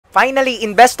Finally,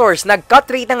 investors,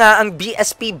 nag-cut rate na nga ang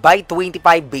BSP by 25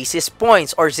 basis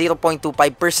points or 0.25%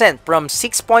 from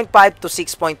 6.5 to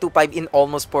 6.25 in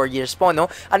almost 4 years po,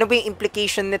 no? Ano ba yung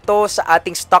implication nito sa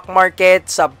ating stock market,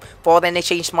 sa foreign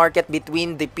exchange market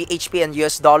between the PHP and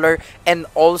US dollar, and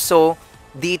also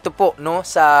dito po, no,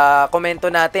 sa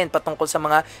komento natin patungkol sa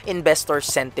mga investor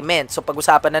sentiment. So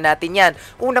pag-usapan na natin yan.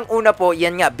 Unang-una po,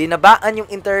 yan nga, binabaan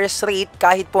yung interest rate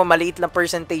kahit po maliit lang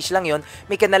percentage lang yon,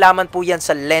 may kinalaman po yan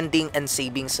sa lending and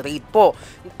savings rate po.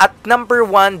 At number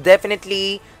one,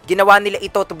 definitely ginawa nila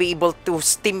ito to be able to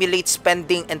stimulate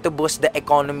spending and to boost the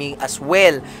economy as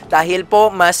well. Dahil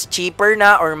po mas cheaper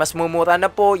na or mas mumura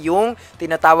na po yung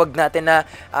tinatawag natin na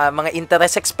mga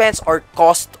interest expense or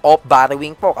cost of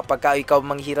borrowing po kapag ikaw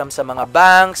manghiram sa mga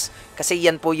banks, kasi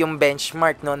yan po yung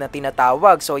benchmark, no, na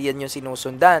tinatawag. So yan yung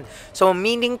sinusundan. So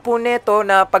meaning po neto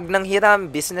na pag nanghiram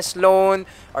business loan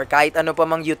or kahit ano pa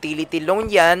mang utility loan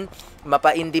yan,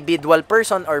 mapa-individual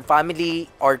person or family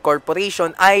or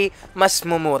corporation, ay mas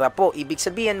mumura po. Ibig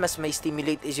sabihin, mas may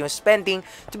stimulate is yung spending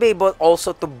to be able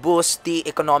also to boost the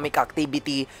economic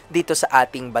activity dito sa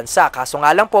ating bansa. Kaso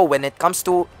nga lang po, when it comes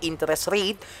to interest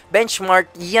rate, benchmark,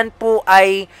 yan po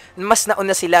ay mas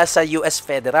nauna sila sa US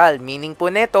Federal. Meaning po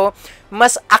neto,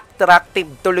 mas attractive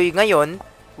tuloy ngayon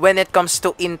when it comes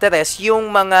to interest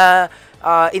yung mga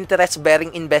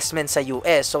interest-bearing investment sa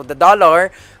US. So the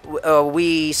dollar,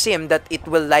 we seem that it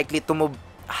will likely to move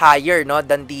higher, no,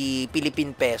 than the Philippine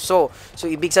peso. So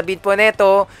ibig sabihin po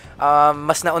nito,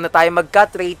 mas nauna tayo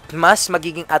mag-cut rate, mas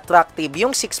magiging attractive yung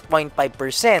 6.5%.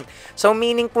 So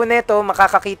meaning po nito,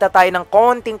 makakakita tayo ng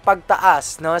konting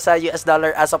pagtaas, no, sa US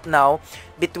dollar as of now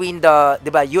between the, 'di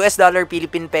ba, US dollar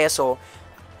Philippine peso,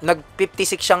 nag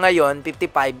 56 siya ngayon,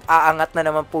 55, aangat na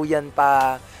naman po yan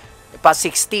pa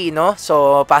 60, no?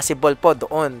 So, possible po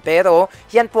doon. Pero,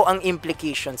 yan po ang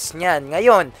implications niyan.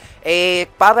 Ngayon,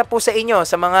 para po sa inyo,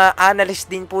 sa mga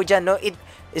analyst din po dyan, no?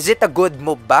 Is it a good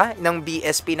move ba ng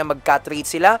BSP na mag-cut rate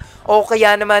sila? O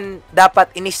kaya naman,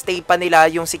 dapat in-stay pa nila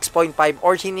yung 6.5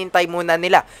 or hinintay muna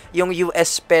nila yung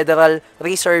US Federal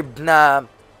Reserve na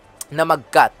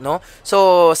mag-cut, no?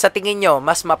 So, sa tingin nyo,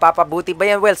 mas mapapabuti ba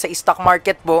yan? Well, sa stock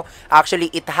market po,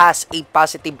 actually, it has a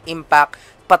positive impact.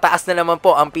 Pataas na naman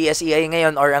po ang PSEI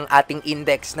ngayon or ang ating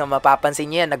index na mapapansin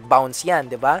niyo yan, nag-bounce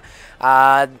yan, di ba?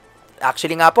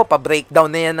 Actually nga po, pa-breakdown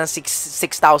na yan ng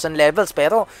 6,000 levels.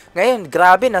 Pero, ngayon,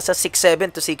 grabe, nasa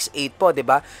 6.7 to 6.8 po, di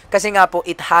ba? Kasi nga po,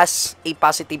 it has a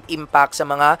positive impact sa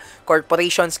mga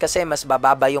corporations kasi mas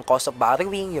bababa yung cost of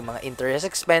borrowing, yung mga interest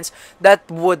expense that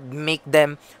would make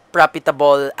them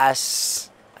profitable as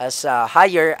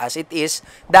higher as it is,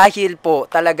 dahil po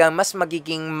talagang mas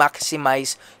magiging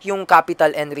maximize yung capital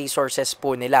and resources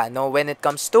po nila, no, when it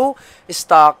comes to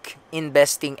stock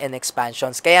investing and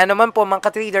expansions. Kaya naman po mga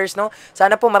traders, no,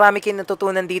 sana po marami kayong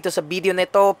natutunan dito sa video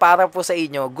nito para po sa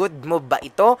inyo. Good move ba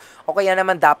ito? O kaya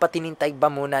naman dapat hinintay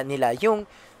ba muna nila yung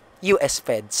US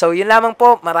Fed? So, yun lamang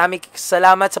po. Maraming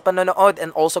salamat sa panonood and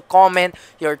also comment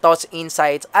your thoughts,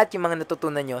 insights at yung mga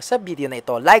natutunan nyo sa video na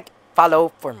ito. Like,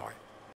 follow for more.